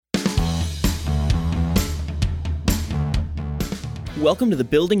Welcome to the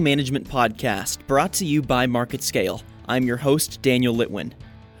Building Management Podcast, brought to you by MarketScale. I'm your host, Daniel Litwin.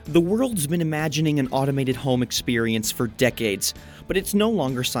 The world's been imagining an automated home experience for decades, but it's no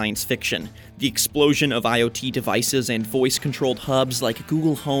longer science fiction. The explosion of IoT devices and voice-controlled hubs like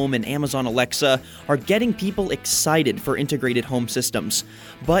Google Home and Amazon Alexa are getting people excited for integrated home systems.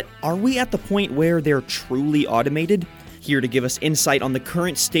 But are we at the point where they're truly automated? Here to give us insight on the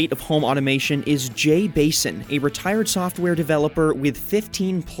current state of home automation is Jay Basin, a retired software developer with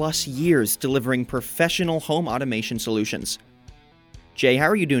 15 plus years delivering professional home automation solutions. Jay, how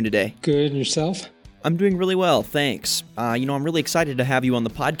are you doing today? Good, and yourself? I'm doing really well, thanks. I'm really excited to have you on the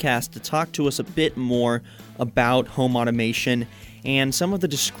podcast to talk to us a bit more about home automation and some of the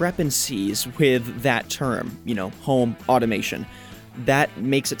discrepancies with that term, home automation. That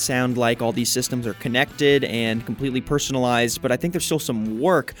makes it sound like all these systems are connected and completely personalized, but I think there's still some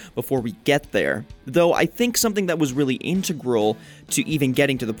work before we get there. Though I think something that was really integral to even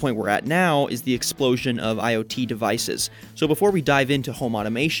getting to the point we're at now is the explosion of IoT devices. So before we dive into home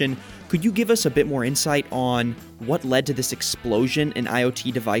automation, could you give us a bit more insight on what led to this explosion in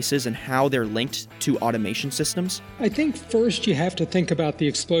IoT devices and how they're linked to automation systems? I think first you have to think about the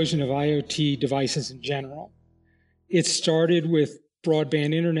explosion of IoT devices in general. It started with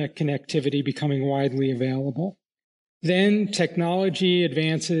broadband internet connectivity becoming widely available. Then technology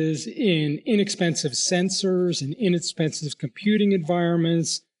advances in inexpensive sensors and inexpensive computing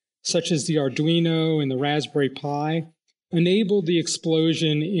environments, such as the Arduino and the Raspberry Pi, enabled the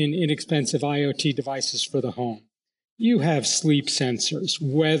explosion in inexpensive IoT devices for the home. You have sleep sensors,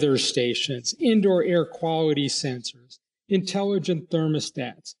 weather stations, indoor air quality sensors, intelligent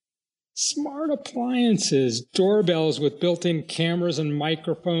thermostats, smart appliances, doorbells with built-in cameras and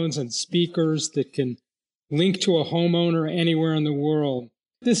microphones and speakers that can link to a homeowner anywhere in the world.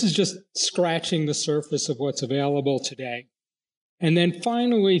 This is just scratching the surface of what's available today. And then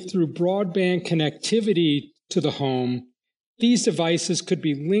finally, through broadband connectivity to the home, these devices could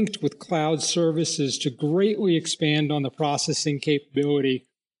be linked with cloud services to greatly expand on the processing capability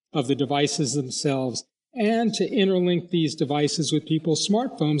of the devices themselves, and to interlink these devices with people's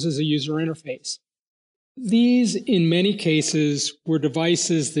smartphones as a user interface. These, in many cases, were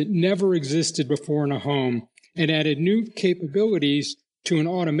devices that never existed before in a home and added new capabilities to an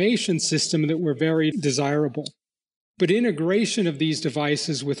automation system that were very desirable. But integration of these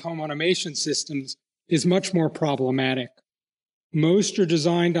devices with home automation systems is much more problematic. Most are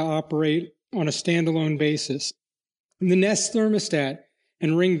designed to operate on a standalone basis. The Nest thermostat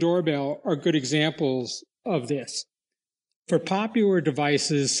and Ring doorbell are good examples of this. For popular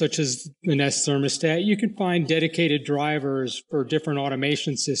devices such as the Nest thermostat, you can find dedicated drivers for different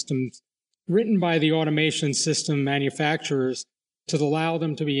automation systems written by the automation system manufacturers to allow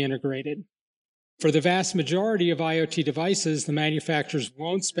them to be integrated. For the vast majority of IoT devices, the manufacturers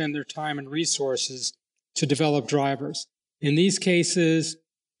won't spend their time and resources to develop drivers. In these cases,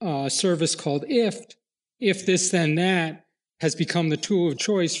 a service called IFT, if this then that, has become the tool of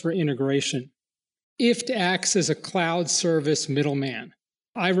choice for integration. IFT acts as a cloud service middleman.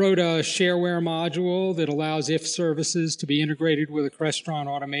 I wrote a shareware module that allows IFT services to be integrated with a Crestron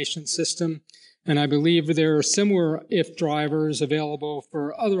automation system, and I believe there are similar IFT drivers available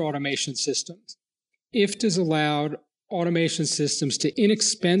for other automation systems. IFT has allowed automation systems to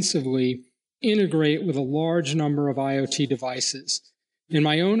inexpensively integrate with a large number of IoT devices. In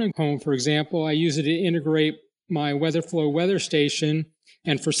my own home, for example, I use it to integrate my WeatherFlow weather station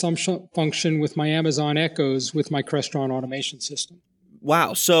and for some function with my Amazon Echoes with my Crestron automation system.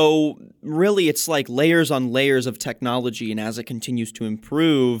 Wow, so really it's like layers on layers of technology, and as it continues to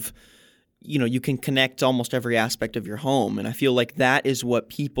improve, you can connect almost every aspect of your home. And I feel like that is what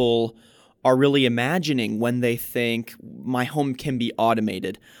people are really imagining when they think my home can be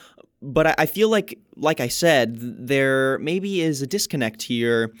automated. But I feel like I said, there maybe is a disconnect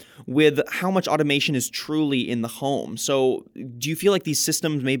here with how much automation is truly in the home. So do you feel like these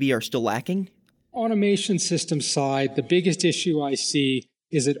systems maybe are still lacking? Automation system side, the biggest issue I see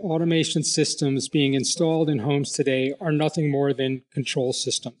is that automation systems being installed in homes today are nothing more than control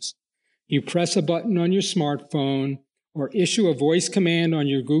systems. You press a button on your smartphone or issue a voice command on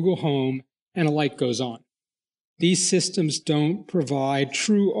your Google Home and a light goes on. These systems don't provide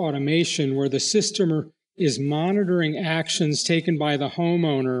true automation where the system is monitoring actions taken by the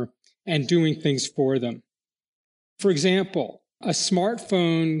homeowner and doing things for them. For example, a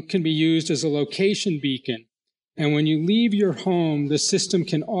smartphone can be used as a location beacon, and when you leave your home, the system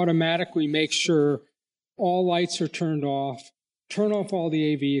can automatically make sure all lights are turned off, turn off all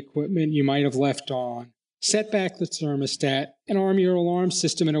the AV equipment you might have left on, set back the thermostat, and arm your alarm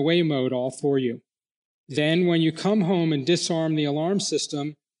system in away mode all for you. Then when you come home and disarm the alarm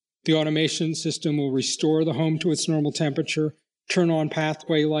system, the automation system will restore the home to its normal temperature, turn on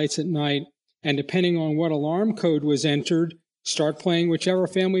pathway lights at night, and depending on what alarm code was entered, start playing whichever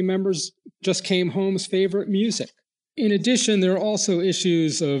family members just came home's favorite music. In addition, there are also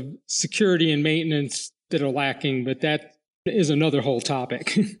issues of security and maintenance that are lacking, but that is another whole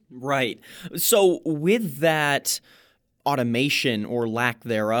topic. Right. So with that automation or lack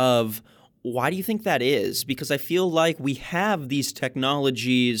thereof, why do you think that is? Because I feel like we have these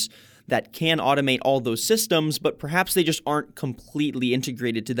technologies that can automate all those systems, but perhaps they just aren't completely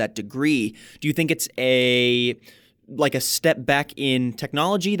integrated to that degree. Do you think it's a step back in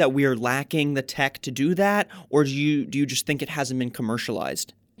technology that we are lacking the tech to do that, or do you just think it hasn't been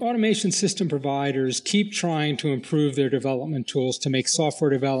commercialized? Automation system providers keep trying to improve their development tools to make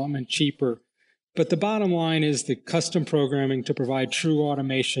software development cheaper. But the bottom line is that custom programming to provide true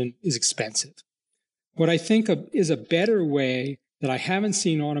automation is expensive. What I think is a better way that I haven't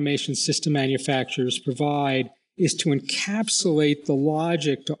seen automation system manufacturers provide is to encapsulate the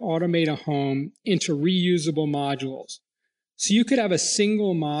logic to automate a home into reusable modules. So you could have a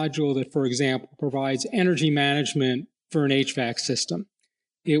single module that, for example, provides energy management for an HVAC system.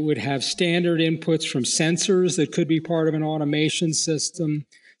 It would have standard inputs from sensors that could be part of an automation system,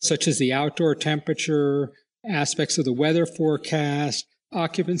 such as the outdoor temperature, aspects of the weather forecast,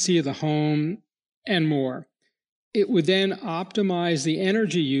 occupancy of the home, and more. It would then optimize the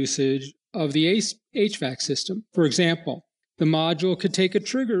energy usage of the HVAC system. For example, the module could take a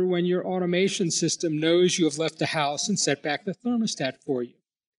trigger when your automation system knows you have left the house and set back the thermostat for you.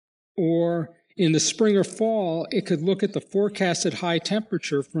 Or in the spring or fall, it could look at the forecasted high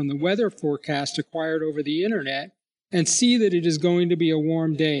temperature from the weather forecast acquired over the internet and see that it is going to be a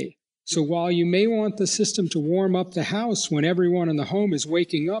warm day. So while you may want the system to warm up the house when everyone in the home is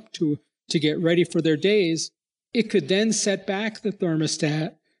waking up to get ready for their days, it could then set back the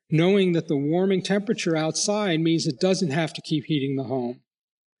thermostat, knowing that the warming temperature outside means it doesn't have to keep heating the home.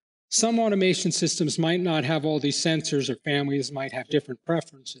 Some automation systems might not have all these sensors, or families might have different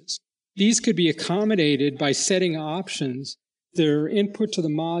preferences. These could be accommodated by setting options that are input to the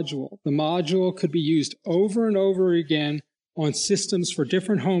module. The module could be used over and over again on systems for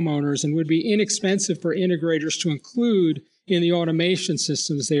different homeowners and would be inexpensive for integrators to include in the automation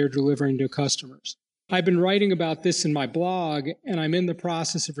systems they are delivering to customers. I've been writing about this in my blog, and I'm in the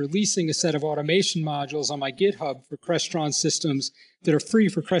process of releasing a set of automation modules on my GitHub for Crestron systems that are free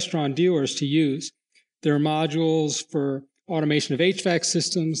for Crestron dealers to use. There are modules for automation of HVAC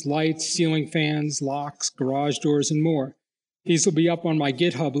systems, lights, ceiling fans, locks, garage doors, and more. These will be up on my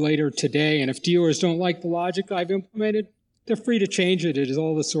GitHub later today, and if dealers don't like the logic I've implemented, they're free to change it as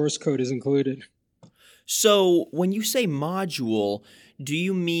all the source code is included. So when you say module, do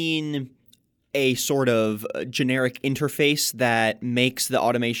you mean a sort of generic interface that makes the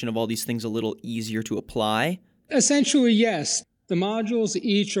automation of all these things a little easier to apply? Essentially, yes. The modules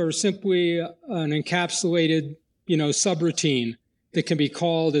each are simply an encapsulated, subroutine that can be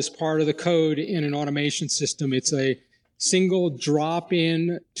called as part of the code in an automation system. It's a single drop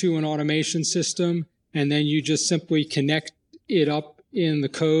in to an automation system, and then you just simply connect it up in the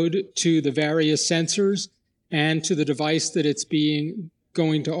code to the various sensors and to the device that it's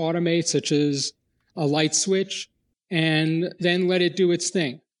going to automate, such as a light switch, and then let it do its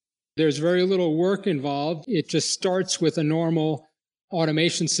thing. There's very little work involved. It just starts with a normal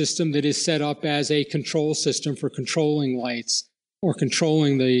automation system that is set up as a control system for controlling lights or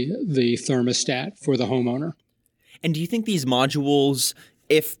controlling the thermostat for the homeowner. And do you think these modules,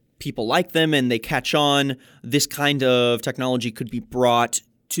 if people like them and they catch on, this kind of technology could be brought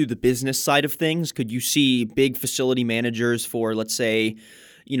to the business side of things? Could you see big facility managers for, let's say,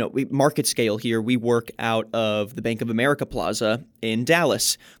 market scale here, we work out of the Bank of America Plaza in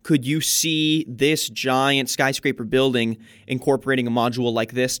Dallas. Could you see this giant skyscraper building incorporating a module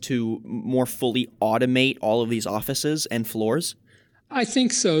like this to more fully automate all of these offices and floors? I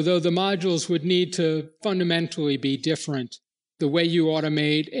think so, though the modules would need to fundamentally be different. The way you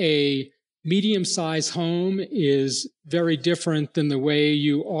automate a medium-sized home is very different than the way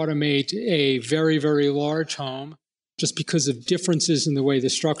you automate a very, very large home, just because of differences in the way the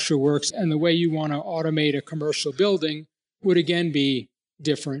structure works, and the way you want to automate a commercial building would again be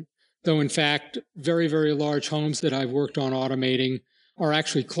different. Though in fact, very, very large homes that I've worked on automating are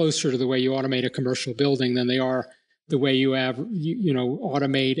actually closer to the way you automate a commercial building than they are the way you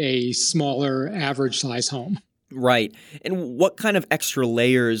automate a smaller average size home. Right. And what kind of extra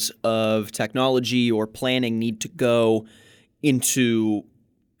layers of technology or planning need to go into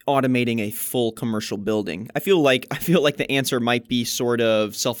automating a full commercial building? I feel like the answer might be sort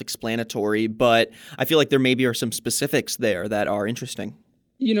of self-explanatory, but I feel like there maybe are some specifics there that are interesting.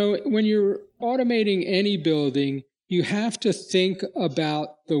 When you're automating any building, you have to think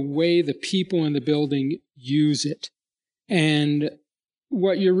about the way the people in the building use it. And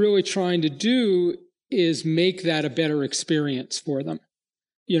what you're really trying to do is make that a better experience for them.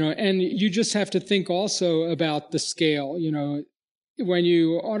 And you just have to think also about the scale. When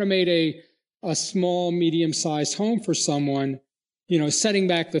you automate a small, medium-sized home for someone, setting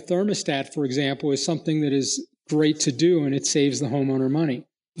back the thermostat, for example, is something that is great to do, and it saves the homeowner money.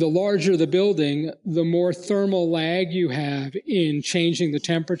 The larger the building, the more thermal lag you have in changing the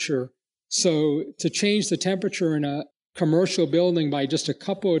temperature. So to change the temperature in a commercial building by just a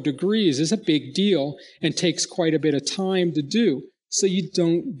couple of degrees is a big deal and takes quite a bit of time to do. So you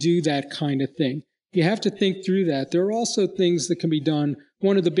don't do that kind of thing. You have to think through that. There are also things that can be done.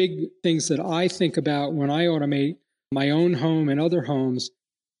 One of the big things that I think about when I automate my own home and other homes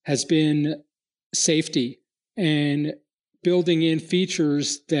has been safety and building in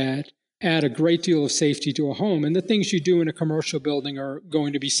features that add a great deal of safety to a home. And the things you do in a commercial building are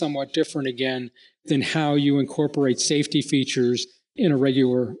going to be somewhat different again than how you incorporate safety features in a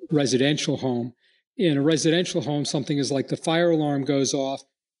regular residential home. In a residential home, something is like the fire alarm goes off.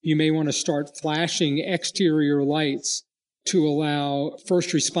 You may want to start flashing exterior lights to allow first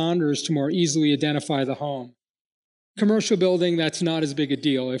responders to more easily identify the home. Commercial building, that's not as big a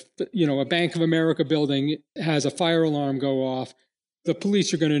deal. If, a Bank of America building has a fire alarm go off, the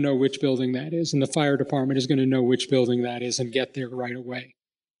police are going to know which building that is, and the fire department is going to know which building that is and get there right away.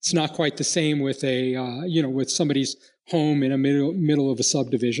 It's not quite the same with with somebody's home in a middle of a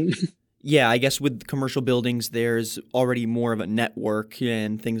subdivision. Yeah, I guess with commercial buildings, there's already more of a network,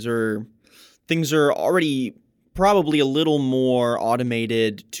 and things are already probably a little more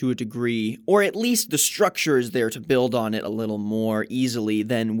automated to a degree, or at least the structure is there to build on it a little more easily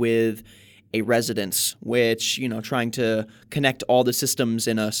than with a residence, which, trying to connect all the systems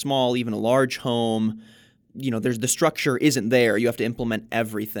in a small, even a large home, there's the structure isn't there. You have to implement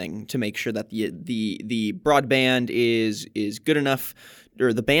everything to make sure that the broadband is good enough,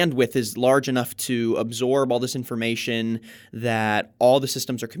 or the bandwidth is large enough to absorb all this information, that all the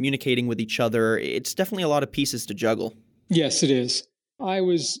systems are communicating with each other. It's definitely a lot of pieces to juggle. Yes, it is. I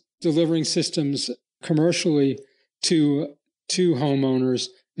was delivering systems commercially to homeowners.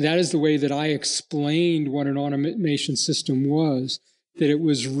 That is the way that I explained what an automation system was, that it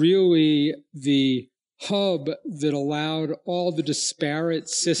was really the hub that allowed all the disparate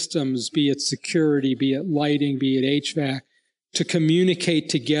systems, be it security, be it lighting, be it HVAC, to communicate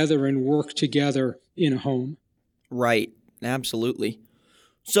together and work together in a home. Right. Absolutely.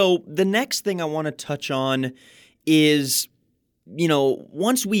 So the next thing I want to touch on is,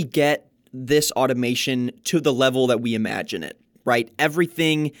 once we get this automation to the level that we imagine it, right?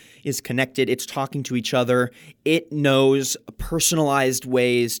 Everything is connected. It's talking to each other. It knows personalized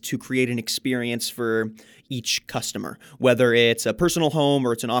ways to create an experience for each customer, whether it's a personal home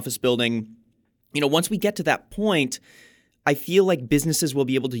or it's an office building. Once we get to that point, I feel like businesses will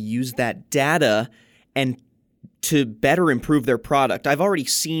be able to use that data and to better improve their product. I've already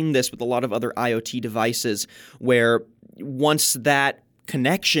seen this with a lot of other IoT devices where once that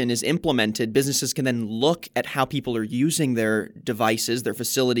connection is implemented, businesses can then look at how people are using their devices, their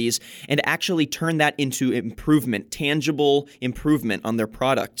facilities, and actually turn that into improvement, tangible improvement on their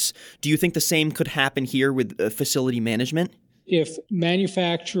products. Do you think the same could happen here with facility management? If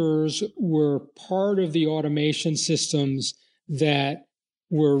manufacturers were part of the automation systems that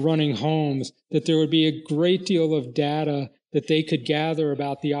were running homes, that there would be a great deal of data that they could gather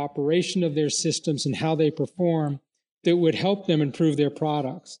about the operation of their systems and how they perform that would help them improve their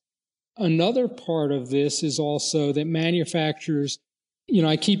products. Another part of this is also that manufacturers,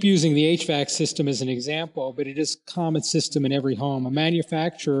 I keep using the HVAC system as an example, but it is a common system in every home. A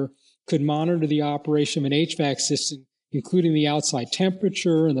manufacturer could monitor the operation of an HVAC system, including the outside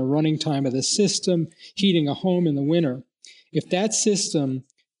temperature and the running time of the system, heating a home in the winter. If that system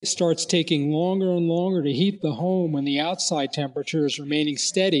starts taking longer and longer to heat the home when the outside temperature is remaining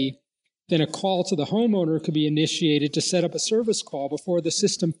steady, then a call to the homeowner could be initiated to set up a service call before the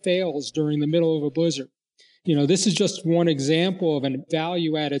system fails during the middle of a blizzard. This is just one example of a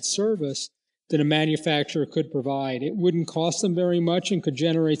value-added service that a manufacturer could provide. It wouldn't cost them very much and could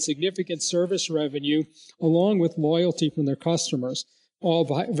generate significant service revenue along with loyalty from their customers, all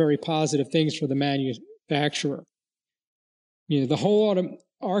very positive things for the manufacturer. The whole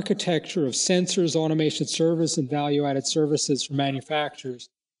architecture of sensors, automation service, and value-added services for manufacturers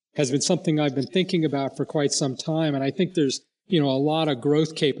has been something I've been thinking about for quite some time, and I think there's a lot of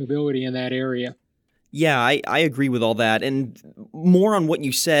growth capability in that area. Yeah, I agree with all that. And more on what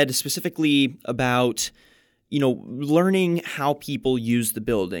you said specifically about, learning how people use the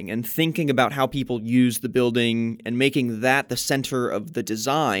building and thinking about how people use the building and making that the center of the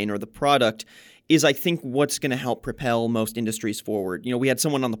design or the product is, I think, what's going to help propel most industries forward. We had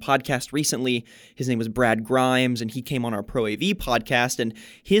someone on the podcast recently. His name was Brad Grimes, and he came on our Pro AV podcast, and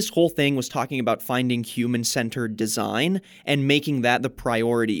his whole thing was talking about finding human-centered design and making that the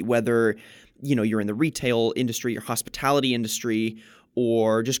priority, whether you're in the retail industry or hospitality industry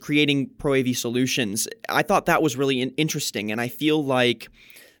or just creating Pro AV solutions. I thought that was really interesting, and I feel like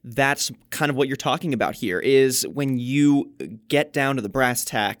that's kind of what you're talking about here is when you get down to the brass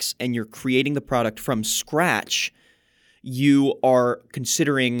tacks and you're creating the product from scratch, you are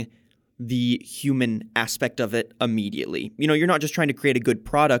considering the human aspect of it immediately. You're not just trying to create a good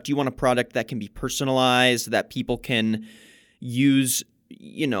product. You want a product that can be personalized, that people can use,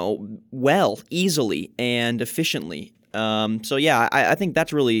 well, easily and efficiently. I think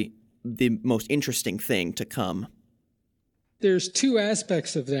that's really the most interesting thing to come. There's two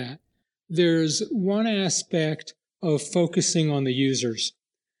aspects of that. There's one aspect of focusing on the users.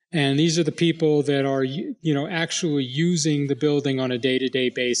 And these are the people that are, actually using the building on a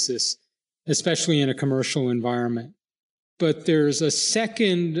day-to-day basis, especially in a commercial environment. But there's a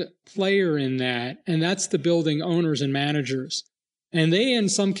second player in that, and that's the building owners and managers. And they, in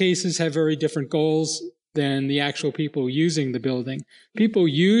some cases, have very different goals than the actual people using the building. People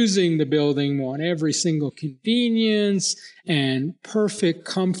using the building want every single convenience and perfect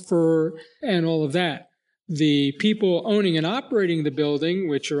comfort and all of that. The people owning and operating the building,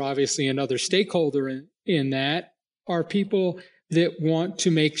 which are obviously another stakeholder in that, are people that want to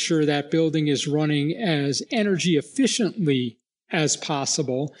make sure that building is running as energy efficiently as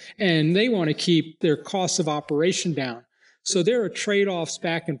possible, and they want to keep their costs of operation down. So there are trade-offs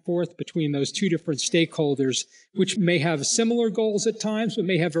back and forth between those two different stakeholders, which may have similar goals at times, but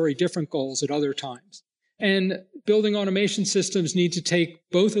may have very different goals at other times. And building automation systems need to take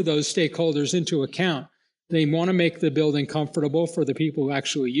both of those stakeholders into account. They want to make the building comfortable for the people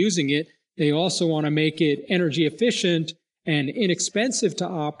actually using it. They also want to make it energy efficient and inexpensive to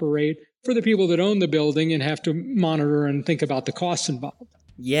operate for the people that own the building and have to monitor and think about the costs involved.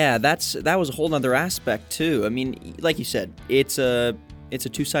 Yeah, that was a whole other aspect too. I mean, like you said, it's a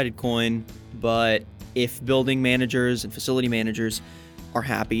two-sided coin, but if building managers and facility managers are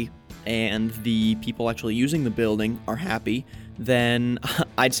happy and the people actually using the building are happy, then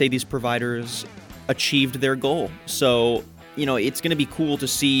I'd say these providers achieved their goal. So, it's going to be cool to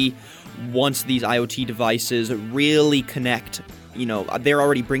see once these IoT devices really connect. They're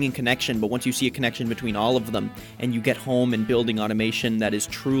already bringing connection, but once you see a connection between all of them and you get home and building automation that is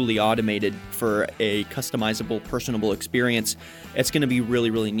truly automated for a customizable, personable experience, it's going to be really,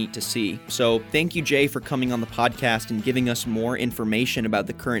 really neat to see. So thank you, Jay, for coming on the podcast and giving us more information about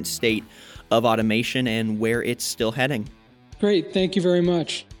the current state of automation and where it's still heading. Great. Thank you very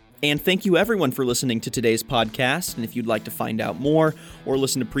much. And thank you everyone for listening to today's podcast. And if you'd like to find out more or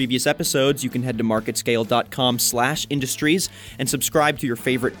listen to previous episodes, you can head to marketscale.com/industries and subscribe to your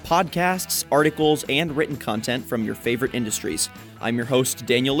favorite podcasts, articles, and written content from your favorite industries. I'm your host,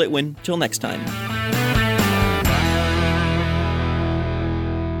 Daniel Litwin. Till next time.